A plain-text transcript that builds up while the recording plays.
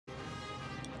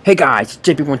Hey guys,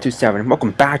 JP127, and welcome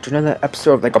back to another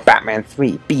episode of LEGO Batman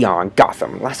 3 Beyond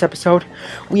Gotham. Last episode,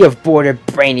 we have boarded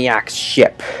Brainiac's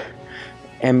ship,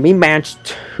 and we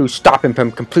managed to stop him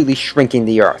from completely shrinking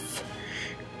the Earth.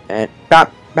 And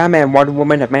Batman and Wonder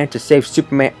Woman have managed to save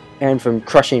Superman from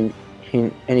crushing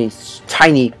any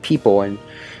tiny people in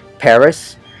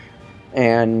Paris.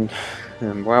 And,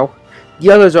 well, the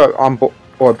others are on board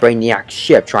Brainiac's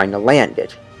ship trying to land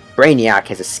it. Brainiac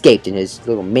has escaped in his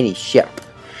little mini ship.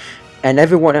 And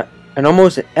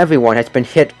almost everyone has been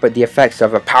hit by the effects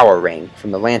of a power ring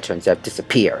from the lanterns that have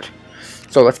disappeared.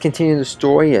 So let's continue the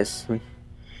story as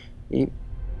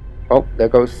oh, there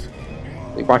goes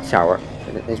the watchtower.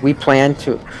 As we plan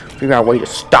to figure out a way to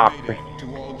stop. To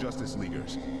all Justice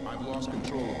Leaguers, I've lost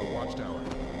control of the watchtower.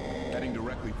 Heading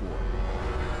directly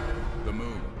for the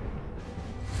moon.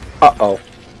 Uh-oh.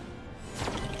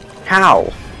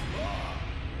 How?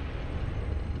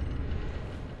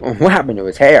 What happened to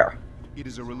his hair? It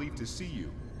is a relief to see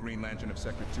you, Green Lantern of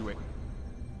Sector 2A.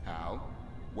 Hal,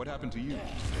 what happened to you?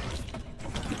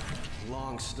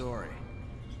 Long story.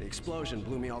 The explosion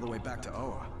blew me all the way back to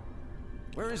Oa.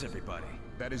 Where is everybody?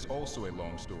 That is also a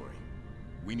long story.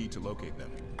 We need to locate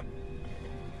them.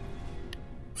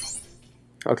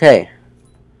 Okay.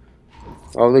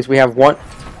 Well, at least we have one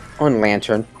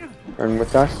lantern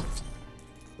with us.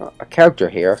 A character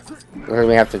here. Because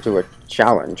we have to do a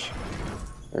challenge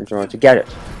in order to get it.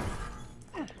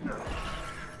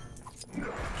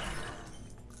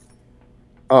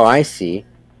 Oh, I see.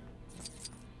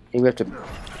 We have to...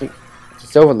 It's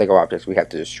silver LEGO objects we have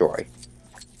to destroy.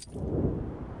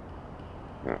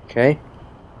 Okay.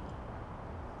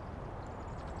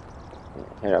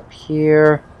 Head up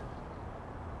here.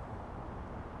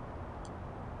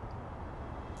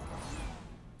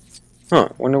 Huh,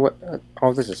 wonder what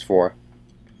all this is for.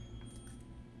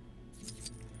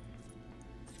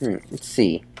 Let's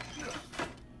see.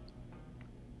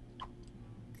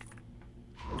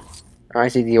 I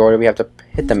see the order we have to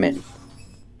hit them in.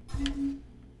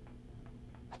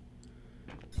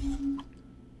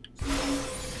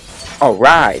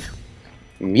 Alright!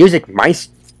 Music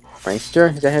Meister?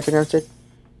 Is that how you pronounce it?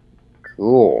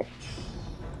 Cool.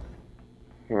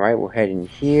 Alright, we'll head in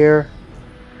here.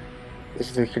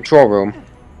 This is the control room.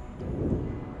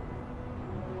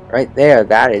 Right there,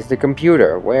 that is the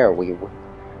computer. Where are we?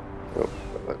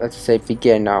 Let's say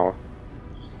begin now.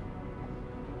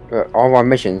 All our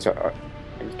missions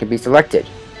can be selected.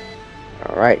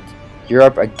 Alright.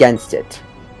 Europe against it.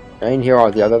 And here are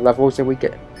the other levels that we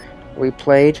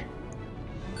played.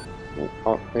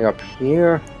 Way up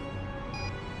here.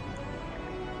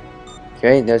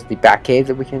 Okay, there's the Batcave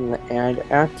that we can land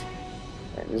at.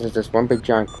 And this is just one big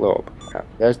giant globe.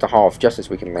 There's the Hall of Justice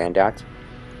we can land at.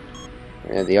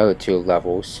 And the other two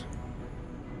levels.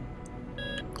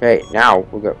 Okay, now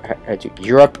we'll go head to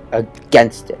Europe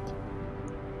against it.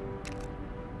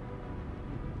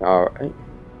 Alright.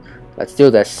 Let's do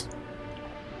this.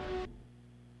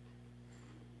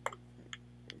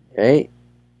 Okay.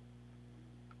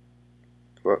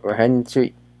 We're heading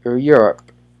to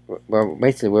Europe. Well,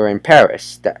 basically we're in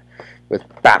Paris with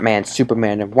Batman,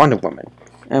 Superman, and Wonder Woman.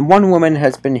 And Wonder Woman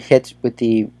has been hit with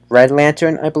the Red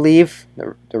Lantern, I believe.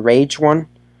 The Rage one.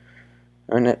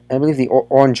 And I believe the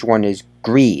orange one is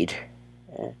Greed.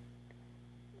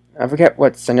 I forget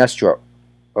what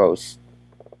Sinestro's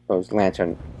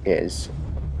lantern is.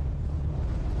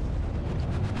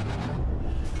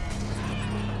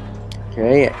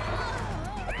 Okay.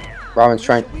 Robin's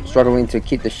struggling to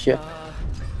keep the ship.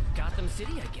 Gotham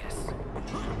City, I guess.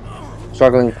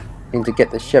 Struggling to get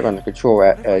the ship under control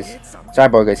as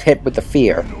Cyborg is hit with the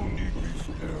fear.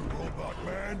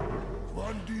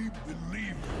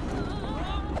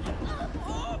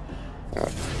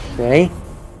 Okay.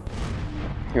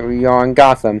 Here we are in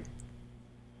Gotham.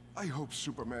 I hope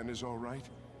Superman is all right.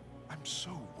 I'm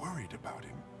so worried about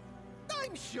him.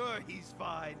 I'm sure he's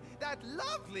fine. That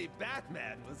lovely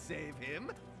Batman will save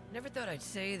him. Never thought I'd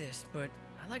say this, but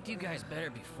I liked you guys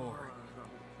better before.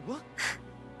 What?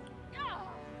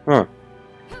 Huh.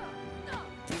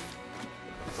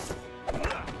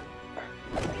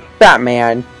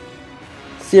 Batman.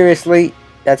 Seriously?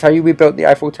 That's how you rebuilt the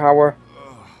Eiffel Tower?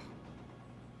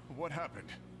 What happened?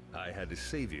 I had to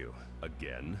save you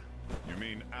again. You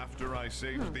mean after I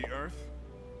saved the Earth?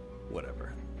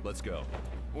 Whatever. Let's go.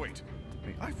 Wait,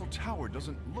 the Eiffel Tower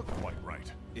doesn't look quite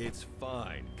right. It's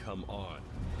fine. Come on.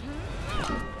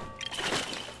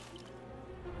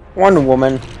 Wonder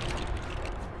Woman.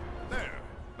 There,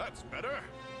 that's better.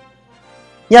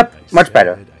 Yep, I much said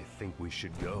better. I think we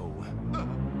should go.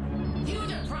 You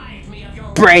deprived me of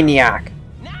your Brainiac.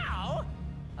 Now,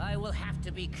 I will have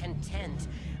to be content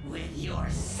with your your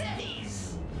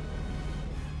cities.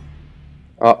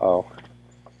 Uh-oh.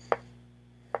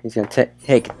 He's gonna take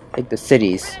the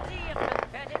cities. Trinity of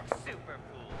pathetic super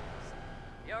fools.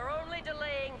 You're only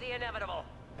delaying the inevitable.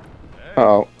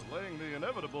 Uh-oh. Delaying the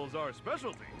inevitable is our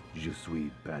specialty. Je suis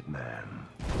Batman.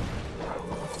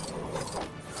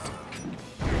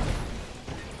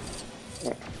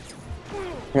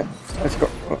 Yeah, let's go.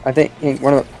 I think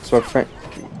one of the sort of French.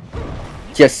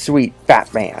 Just sweet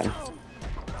Batman.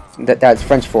 That's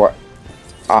French for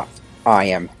I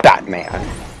am Batman.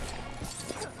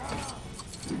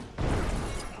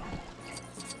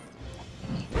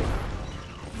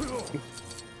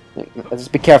 Let's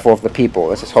just be careful of the people.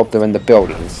 Let's just hope they're in the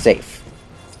building, safe.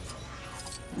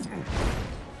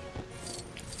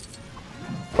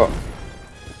 Oh,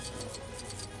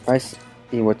 I see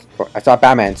what I saw.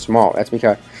 Batman small. That's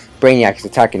because Brainiac is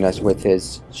attacking us with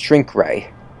his shrink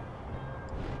ray.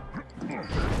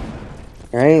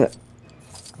 Alright.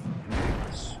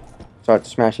 Start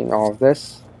smashing all of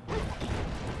this.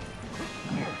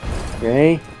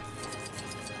 Okay.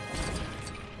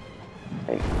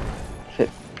 And hit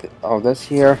all this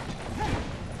here.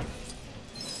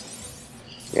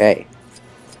 Okay.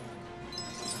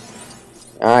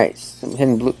 Nice. Some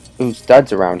hidden blue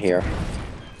studs around here.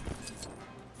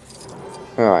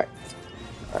 Alright.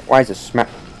 Why is it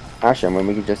smash them when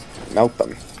we can just melt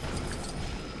them?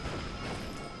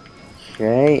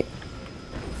 Okay.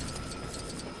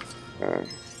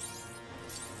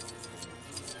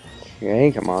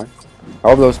 Okay, come on.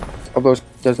 All those,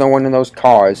 there's no one in those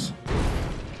cars.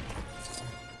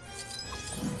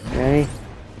 Okay.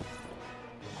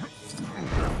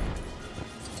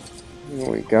 Here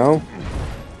we go.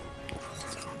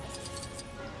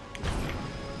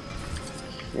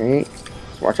 Okay.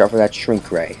 Let's watch out for that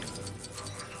shrink ray.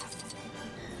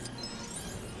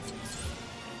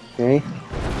 Okay.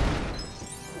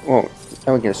 Whoa,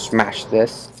 now we're gonna smash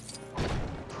this.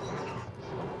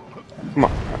 Come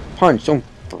on, punch, don't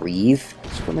breathe,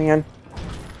 Superman.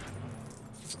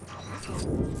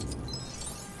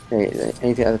 Okay,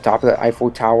 anything at the top of the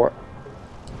Eiffel Tower?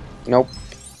 Nope.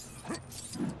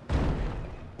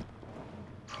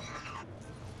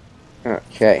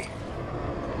 Okay.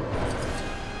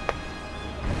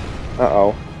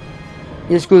 Uh-oh.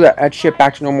 You just grew that ship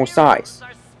back to normal size.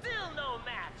 Are still no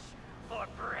match for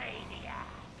Brainiac.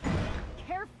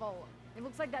 Careful! It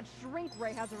looks like that shrink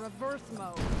ray has a reverse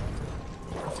mode.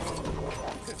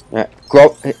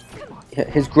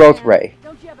 His growth ray.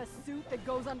 Don't you have a suit that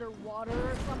goes underwater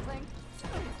or something?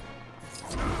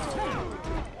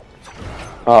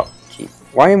 Oh, gee.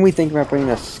 Why didn't we think about bringing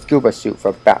a scuba suit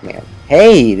for Batman?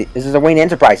 Hey, this is a Wayne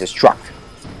Enterprises truck.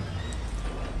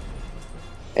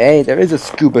 Hey, there is a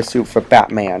scuba suit for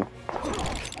Batman.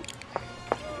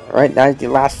 Alright, that's the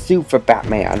last suit for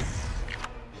Batman.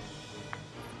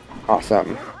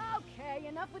 Awesome. Okay,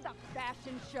 enough with the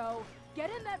fashion show. Get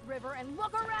in that river and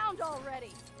look around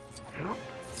already.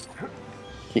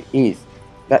 Jeez,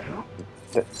 that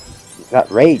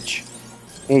rage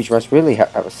must really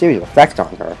have a serious effect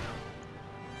on her.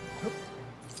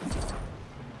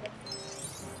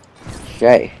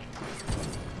 Okay.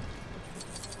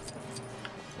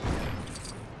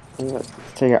 Let's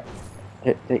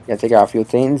take out a few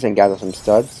things and gather some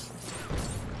studs.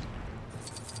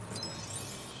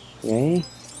 Okay.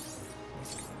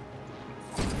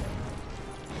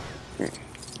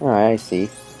 Alright, I see.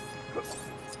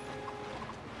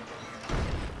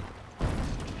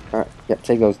 Alright, yep,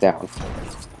 take those down.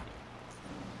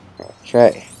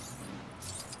 Okay.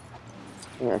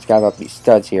 Let's gather up these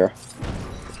studs here.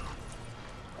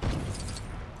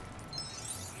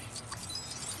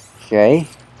 Okay.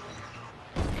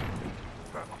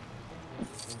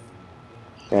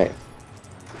 Okay.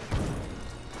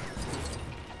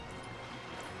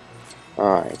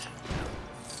 Alright.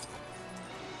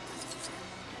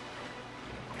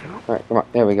 Alright, come on.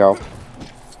 There we go.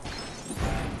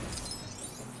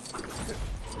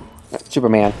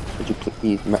 Superman, would you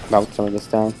please melt some of this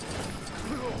down?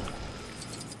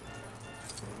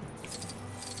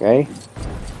 Okay.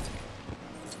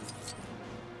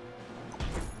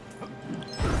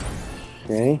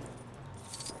 Okay.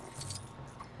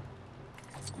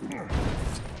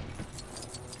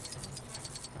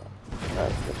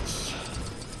 Alright,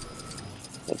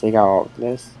 let's take out all of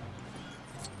this.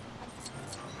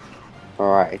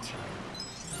 Alright.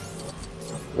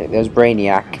 Okay, there's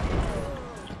Brainiac.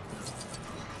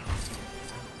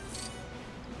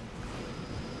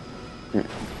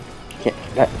 Okay,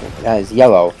 that is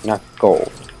yellow, not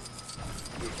gold.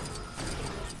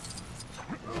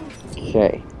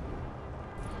 Okay.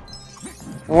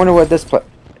 I wonder what this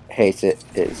place it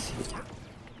is.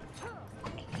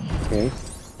 Okay.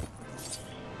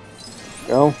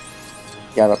 Go.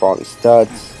 Gather up all these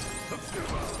studs.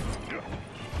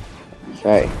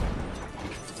 Okay.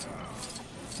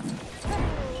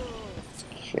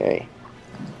 Okay.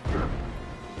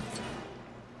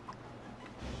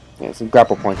 Yeah, some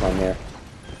grapple points on there.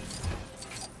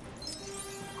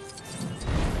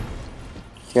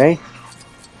 Okay.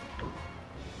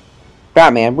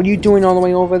 Batman, what are you doing all the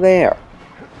way over there?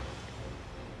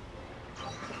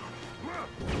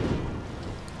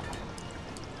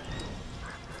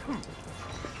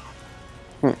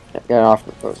 Get off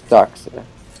with those ducks there.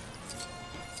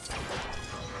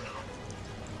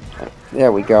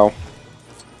 There we go.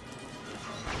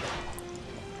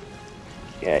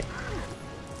 Okay.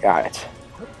 Got it.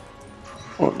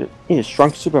 Oh, he just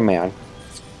shrunk Superman.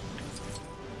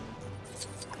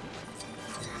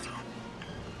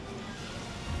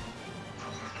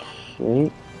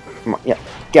 Okay. Come on, yeah,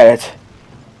 get it.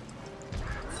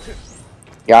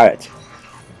 Got it.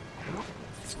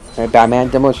 Alright, Batman,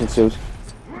 demolition suit.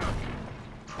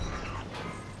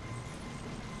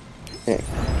 Okay,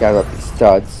 gather up the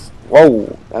studs. Whoa,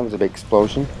 that was a big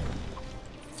explosion.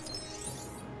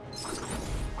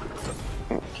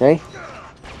 Okay.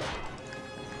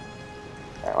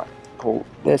 Alright, pull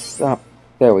this up.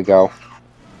 There we go.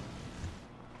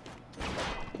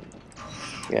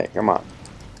 Yeah, come on.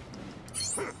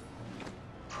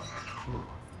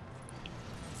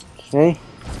 Okay.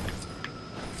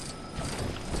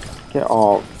 Get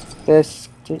all this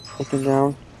taken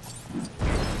down.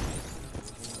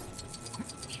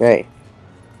 Okay.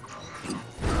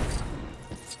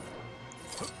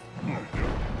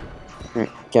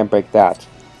 Can't break that.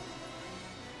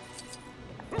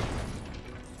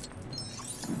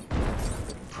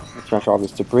 Let's trash all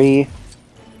this debris.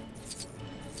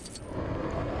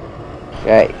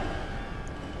 Okay.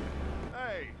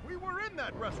 Hey, we were in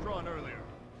that restaurant earlier.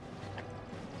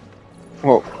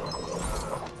 Whoa.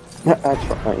 That's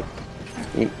right.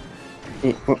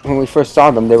 When we first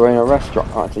saw them, they were in a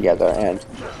restaurant together, and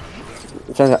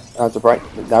it turns out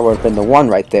that would have been the one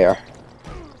right there.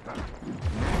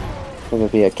 It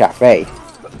would be a cafe.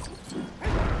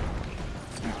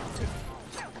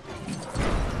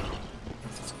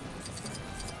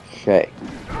 Okay.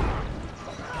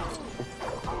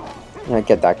 I'm gonna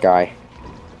get that guy.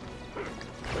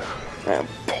 And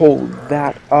pull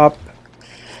that up.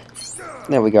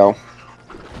 There we go.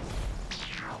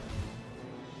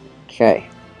 Okay.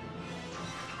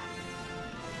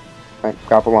 Right,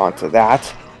 grapple onto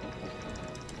that.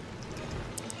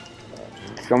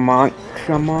 Come on,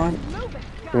 come on.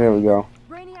 There we go.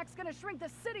 Brainiac's gonna shrink the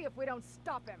city if we don't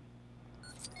stop him.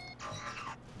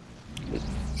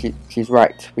 She's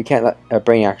right. We can't let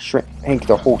Brainiac shrink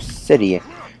the whole city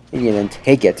and then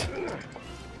take it.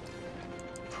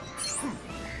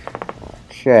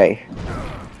 Okay.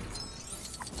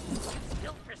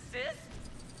 Still persist?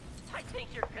 I think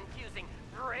you're confusing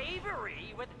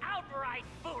bravery with outright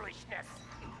foolishness.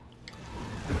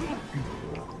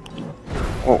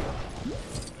 Oh.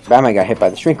 Batman got hit by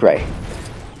the shrink ray.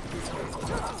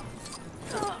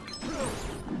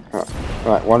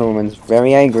 Alright, Wonder Woman's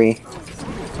very angry.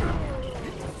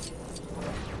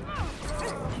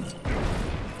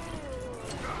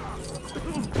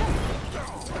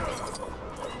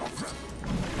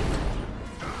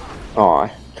 Oh,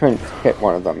 I couldn't hit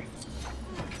one of them.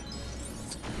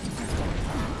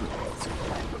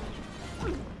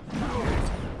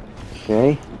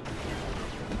 Okay.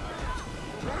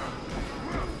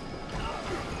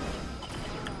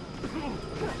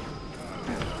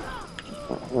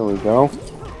 There we go.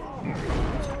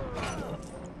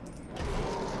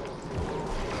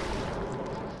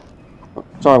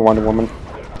 Sorry, Wonder Woman.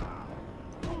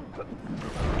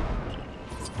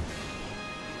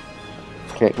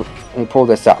 Okay, let me pull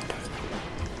this up.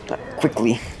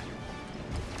 Quickly.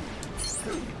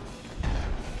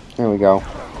 There we go.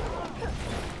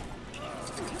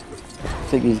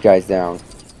 Take these guys down.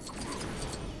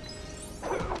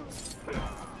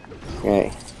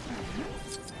 Okay.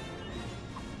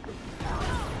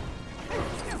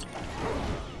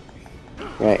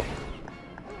 Okay.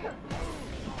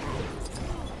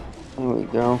 There we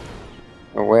go.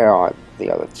 Oh, where are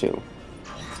the other two?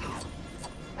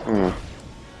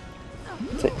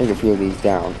 Take a few of these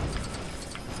down.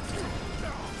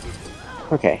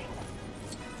 Okay.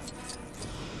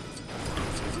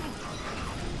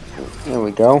 There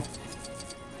we go.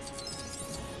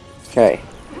 Okay.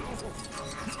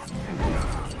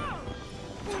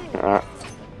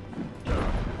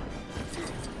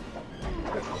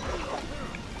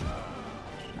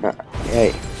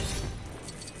 Hey.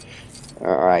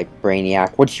 Alright,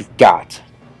 Brainiac, what you got?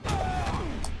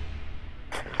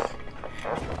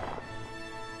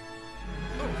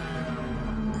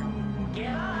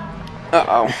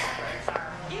 Uh-oh.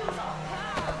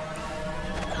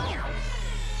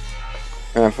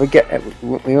 If we get...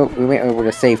 we weren't able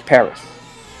to save Paris.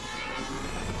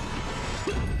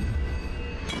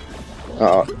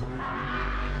 Uh-oh.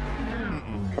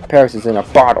 Paris is in a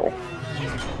bottle.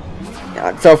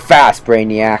 Not so fast,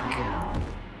 Brainiac.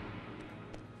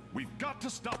 We've got to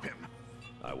stop him.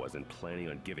 I wasn't planning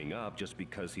on giving up just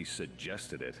because he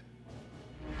suggested it.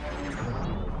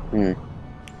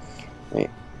 Wait.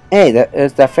 Hey,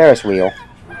 there's that Ferris wheel.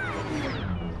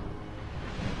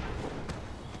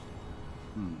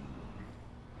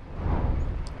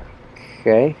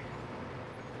 Okay.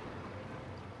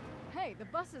 Hey, the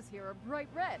buses here are bright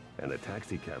red. And the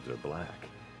taxi cabs are black.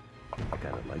 I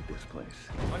kind of like this place.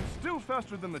 I'm still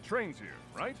faster than the trains here,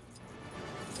 right?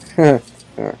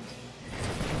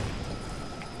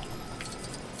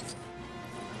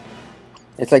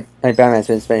 It's like Batman's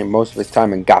been spending most of his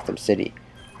time in Gotham City.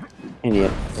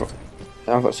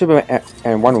 Superman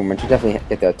and Wonder Woman should definitely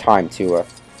get their time to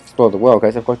explore the world,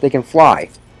 because of course they can fly.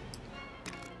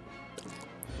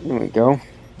 There we go.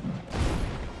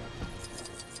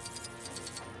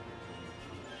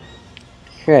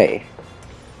 Okay.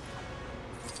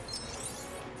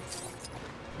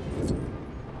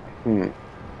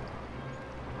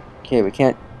 Okay, we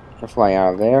can't fly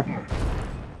out of there.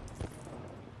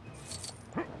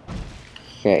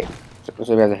 Okay,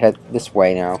 so we have to head this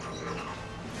way now.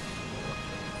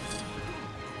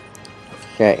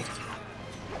 Okay.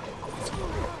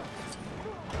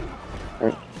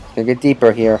 It's gonna get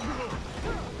deeper here.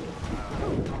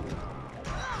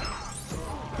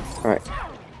 Alright.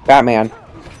 Batman.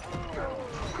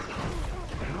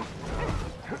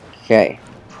 Okay.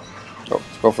 So,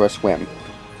 let's go for a swim.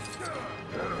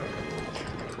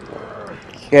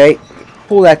 Okay.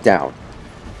 Pull that down.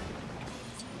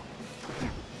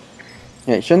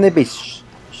 Yeah, shouldn't they be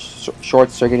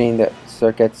short-circuiting the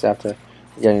circuits after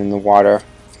getting in the water?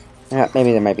 Yeah,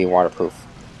 maybe they might be waterproof.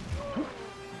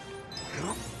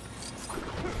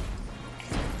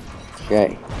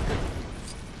 Okay.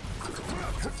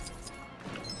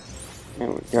 There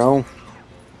we go.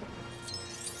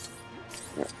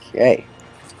 Okay.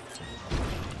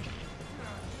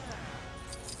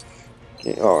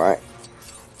 Okay, alright.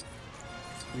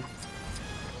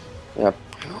 Up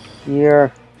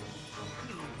here.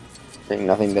 Okay,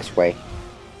 nothing this way.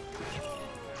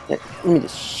 Yeah, let me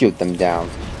just shoot them down.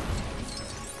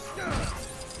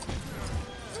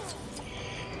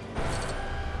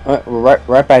 We're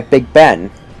right by Big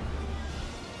Ben.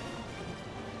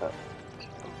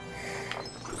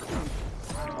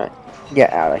 Alright,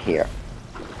 get out of here.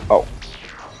 Oh.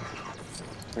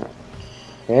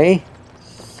 Okay.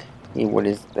 Hey, what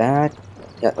is that?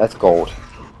 Yeah, that's gold.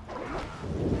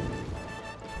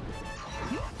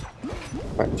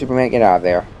 Alright, Superman, get out of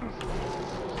there.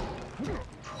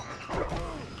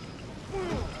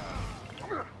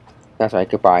 That's right,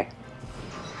 goodbye.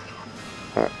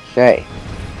 Okay.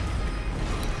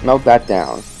 Melt that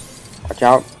down. Watch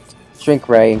out. Shrink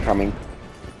ray incoming.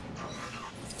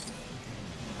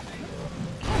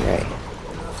 Okay.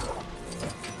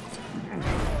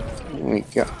 Here we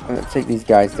go. Let's take these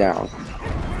guys down.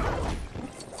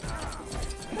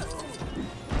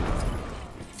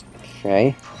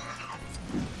 Okay.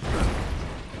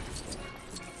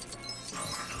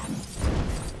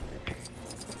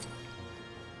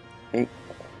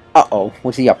 Uh-oh,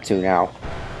 what's he up to now?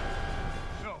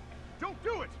 No, don't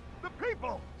do it! The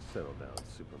people! Settle down,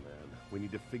 Superman. We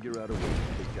need to figure out a way to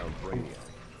take down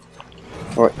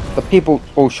Brainiac. Or the people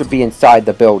who should be inside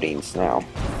the buildings now.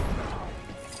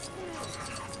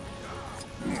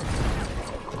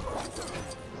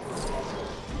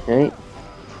 Okay.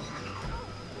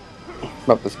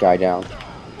 Melt this guy down.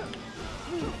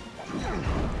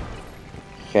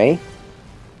 Okay.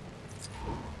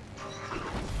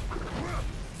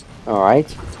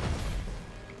 Alright.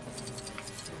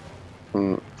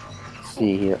 Let's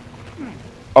see here.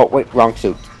 Oh, wait, wrong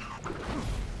suit.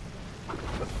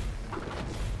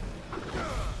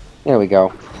 There we go.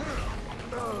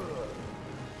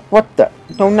 What the?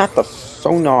 No, not the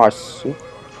sonar suit.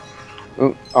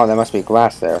 Ooh, oh, there must be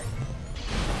glass there.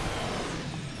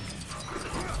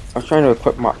 I was trying to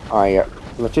equip my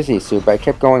electricity suit, but I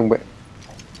kept going with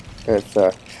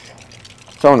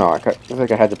sonar. It looks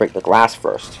like I had to break the glass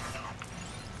first.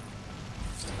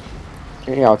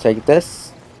 Okay, I'll take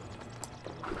this.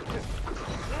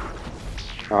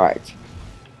 Alright.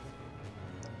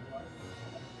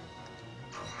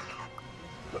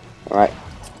 Alright.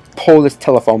 Pull this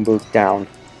telephone booth down.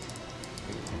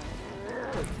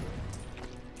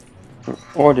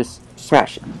 Or just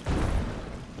smash it.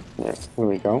 Yeah, here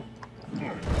we go.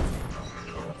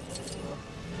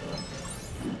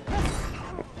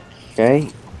 Okay.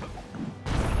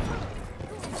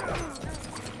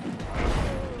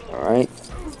 Alright.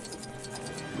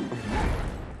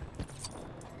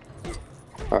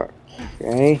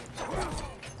 Okay.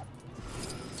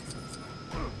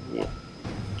 Yeah.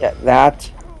 Get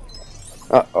that.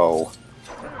 Uh-oh.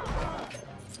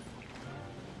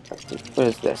 What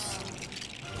is this?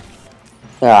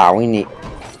 Ah, we need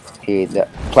the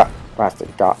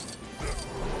plastic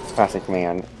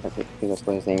man. I think that's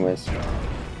what his name was.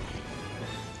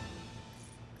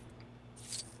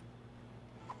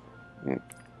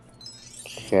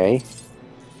 Okay.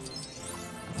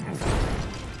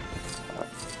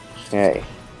 Okay.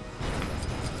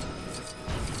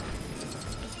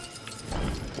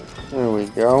 There we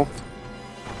go.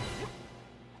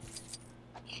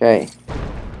 Okay.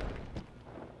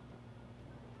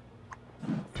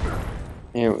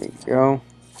 Here we go.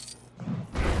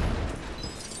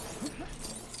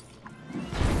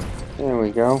 There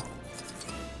we go.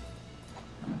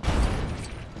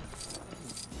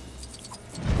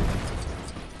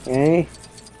 Okay.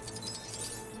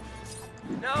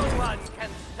 No one can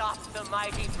stop the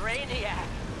mighty Brainiac.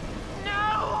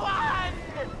 No one!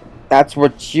 That's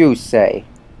what you say.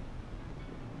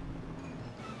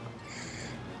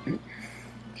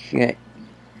 Okay.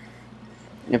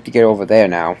 You have to get over there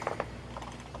now.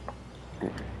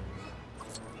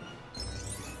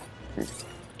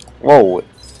 Whoa.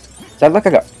 Does that look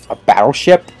like a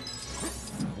battleship?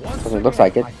 It looks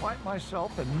like it. I find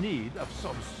myself in need of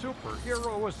some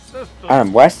superhero assistance.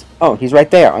 Adam West? Oh, he's right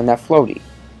there on that floaty.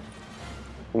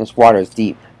 And this water is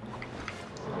deep.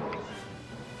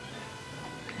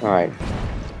 Alright.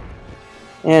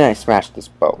 And I smashed this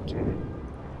boat.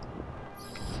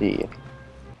 Let's see.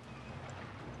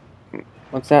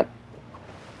 What's that?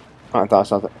 Oh, I thought I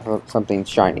saw something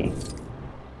shiny.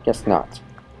 Guess not.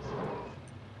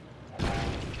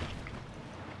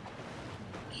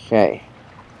 Okay.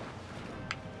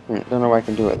 Don't know what I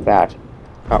can do with that.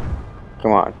 Oh,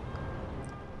 come on.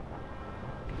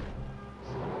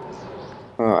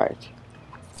 Alright.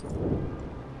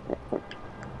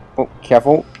 Oh,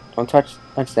 careful. Don't touch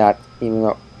that, even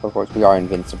though, of course, we are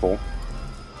invincible.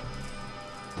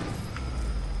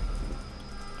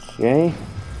 Okay.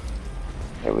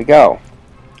 There we go.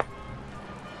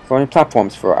 Floating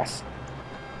platforms for us.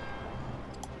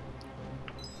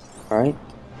 Alright.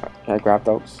 Can I grab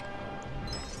those?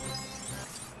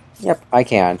 Yep, I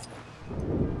can.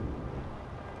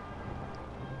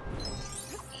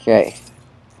 Okay.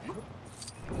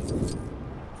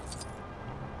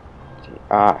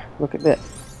 Ah, look at this.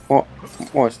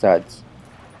 More studs.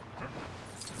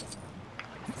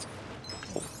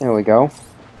 There we go.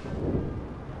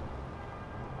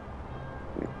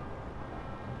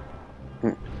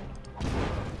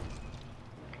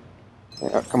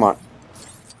 Oh, come on.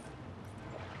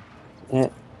 Yeah.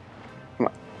 Come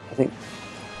on. I think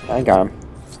I got him.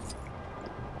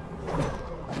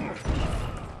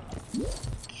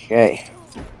 Okay.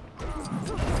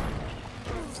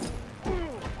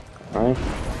 Alright.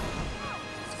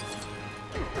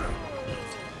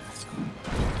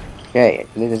 Okay,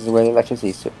 this is where the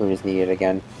electricity super is needed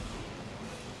again.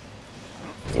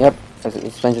 Yep,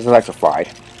 this fence is electrified.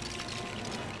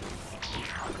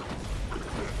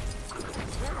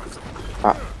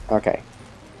 Ah, okay.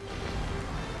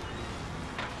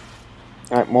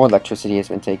 Alright, more electricity has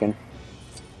been taken.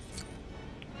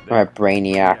 Alright,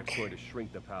 Brainiac. Going to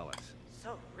shrink the palace.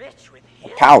 So rich with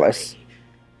history. Palace?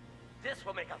 This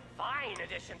will make a fine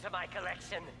addition to my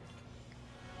collection.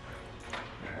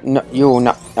 No, you're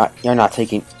not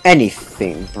taking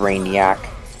anything, Brainiac.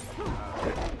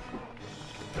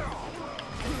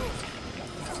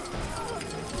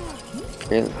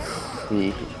 Okay, let's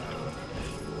see.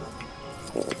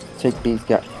 Take these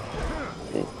guys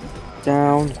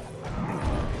down.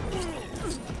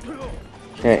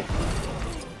 Okay.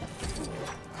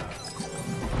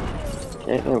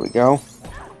 Okay, there we go.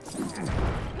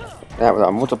 Now with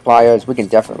our multipliers, we can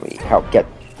definitely help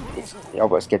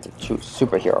us get the true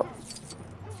superhero.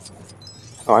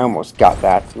 Oh, I almost got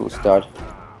that, little stud.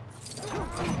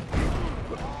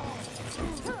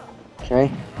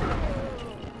 Okay.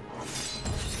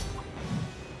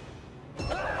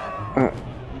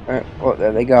 Oh,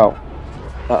 there they go.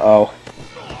 Uh-oh.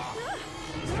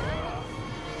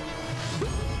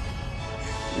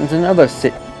 There's another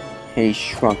Hey,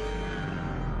 shrunk.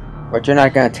 But you're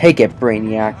not gonna take it,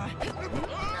 Brainiac.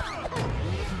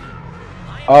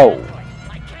 Oh.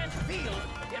 I can't feel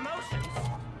emotions,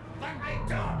 but I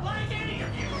don't like any of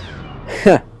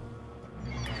you.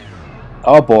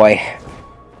 Oh boy.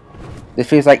 This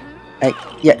feels like,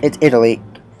 yeah, it's Italy.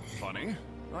 Funny.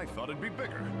 I thought it'd be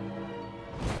bigger.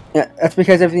 Yeah, that's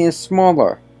because everything is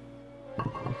smaller.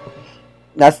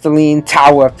 That's the leaning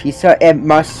tower, Pisa. It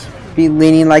must be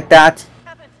leaning like that.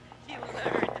 Haven't you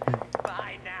learned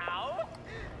by now?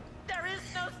 There is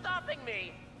no stopping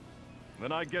me.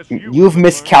 Then I guess You've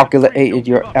miscalculated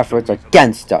your efforts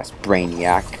against us,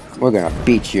 Brainiac. We're gonna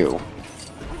beat you.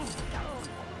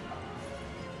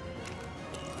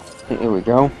 Here we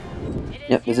go.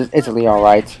 Yep, this is Italy,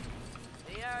 alright.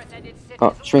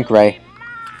 Oh, shrink ray.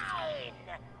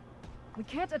 We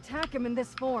can't attack him in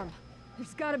this form.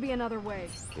 There's gotta be another way.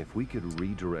 If we could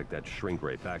redirect that shrink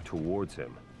ray back towards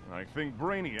him. I think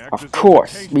Brainiac Of deserves a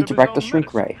course, taste of redirect the his own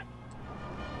shrink medicine.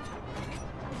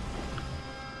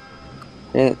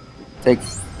 ray. Take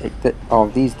all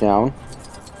of these down.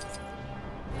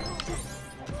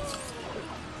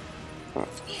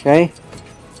 Okay.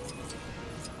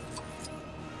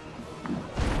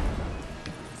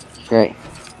 Okay.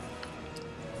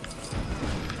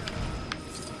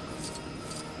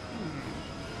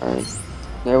 Alright.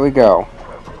 There we go.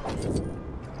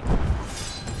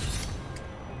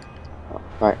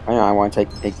 Alright, I want to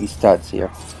take these studs here.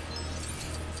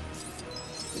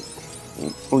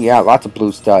 Oh yeah, lots of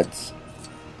blue studs.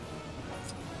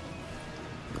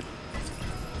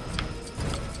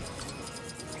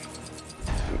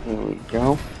 Here we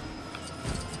go.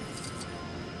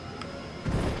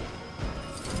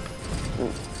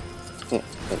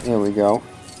 There we go.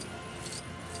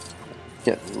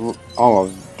 Get all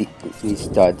of these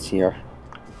studs here.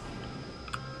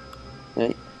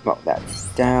 Okay, well, that's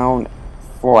down.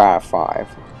 4 out of 5.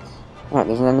 Oh,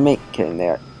 there's another make kit in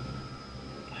there.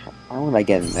 How would I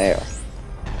get in there?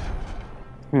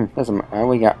 Doesn't matter.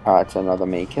 We got it's another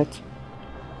make kit.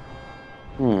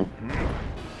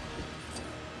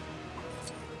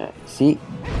 See?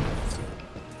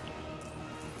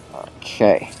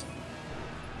 Okay.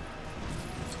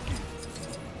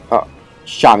 Oh,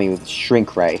 shot me with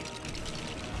shrink ray.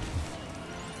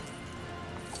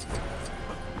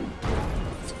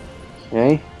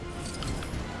 Okay.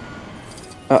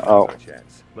 Uh-oh.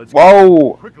 Let's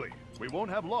Whoa! Quickly, we won't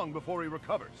have long before he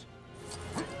recovers.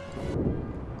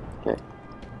 Okay.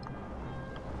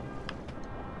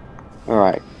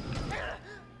 Alright.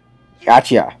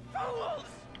 Gotcha.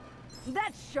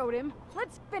 That showed him.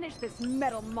 Let's finish this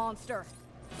metal monster.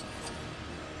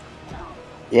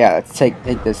 Yeah, let's take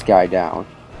this guy down.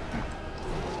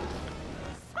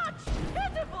 Such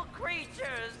pitiful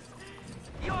creatures!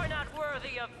 You're not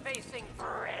worthy of facing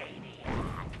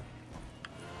Brainiac.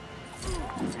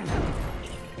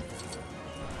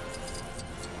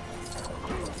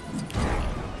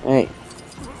 Hey.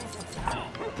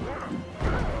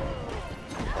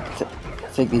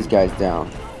 Take these guys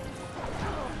down.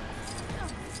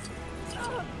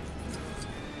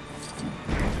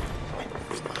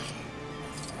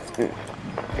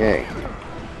 Okay.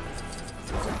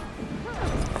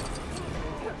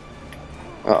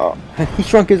 Uh-oh. He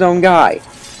shrunk his own guy.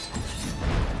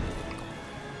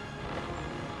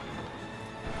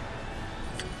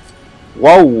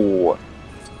 Whoa!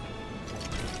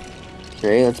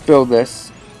 Okay, let's build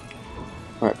this.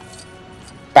 Alright.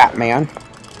 Batman.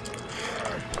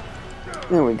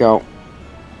 There we go.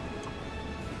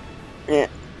 Yeah.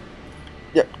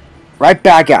 Yep. Right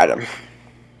back at him.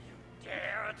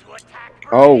 Dare to attack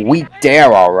Oh, we Brainiac?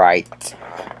 dare, alright.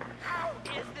 How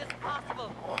is this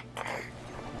possible?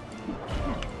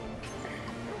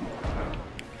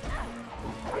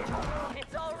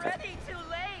 It's already too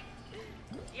late.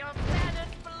 Your planet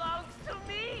belongs to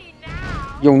me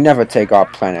now. You'll never take our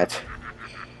planet.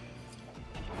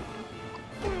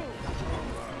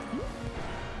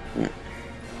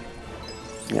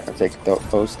 Yeah, I'll take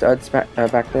those studs back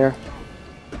there.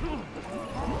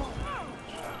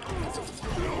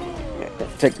 Yeah,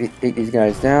 take these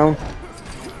guys down.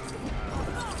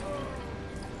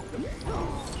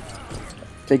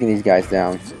 Taking these guys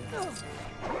down.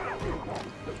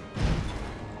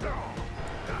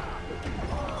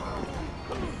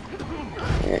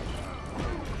 Yeah.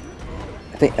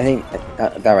 I think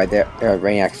that right there,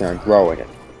 Brainiac's gonna grow in it.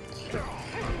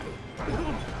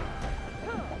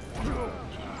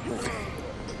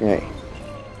 Okay.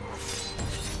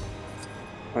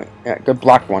 Right, yeah, good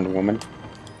block, Wonder Woman.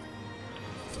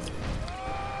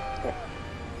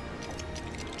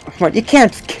 What? You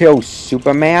can't kill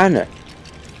Superman.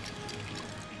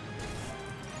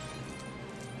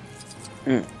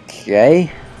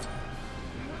 Okay.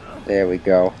 There we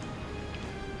go.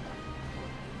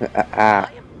 I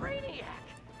am Brainiac.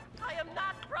 I am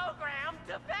not programmed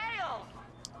to fail.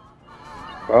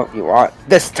 Well, you are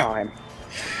this time.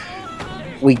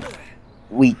 We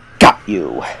got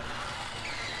you.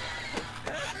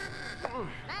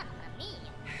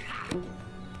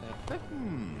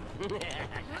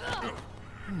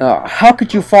 How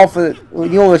could you fall for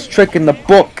the oldest trick in the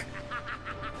book?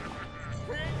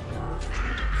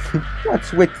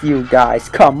 What's with you guys?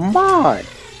 Come on!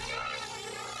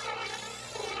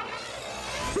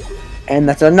 And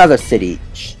that's another city.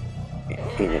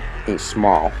 It's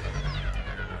small.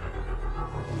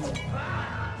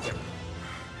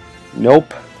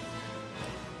 Nope.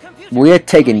 We're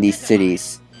taking these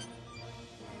cities.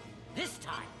 This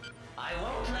time, I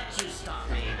won't let you stop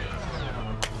me.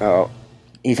 Oh,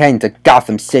 he's heading to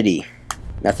Gotham City.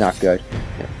 That's not good.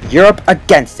 Europe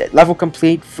against it. Level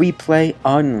complete. Free play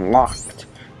unlocked.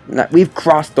 Now, we've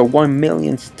crossed the 1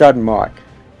 million stud mark.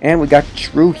 And we got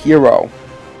True Hero.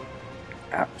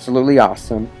 Absolutely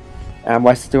awesome. And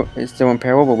West is still in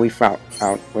peril, but we found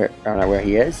out where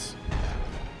he is.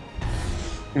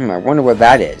 I wonder what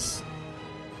that is.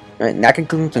 Alright, and that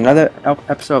concludes another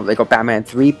episode of LEGO Batman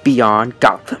 3 Beyond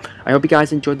Gotham. I hope you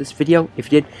guys enjoyed this video. If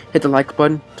you did, hit the like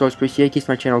button. It's always appreciated. Keeps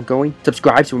my channel going.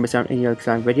 Subscribe so you won't miss out on any other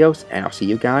exciting videos. And I'll see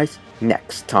you guys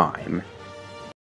next time.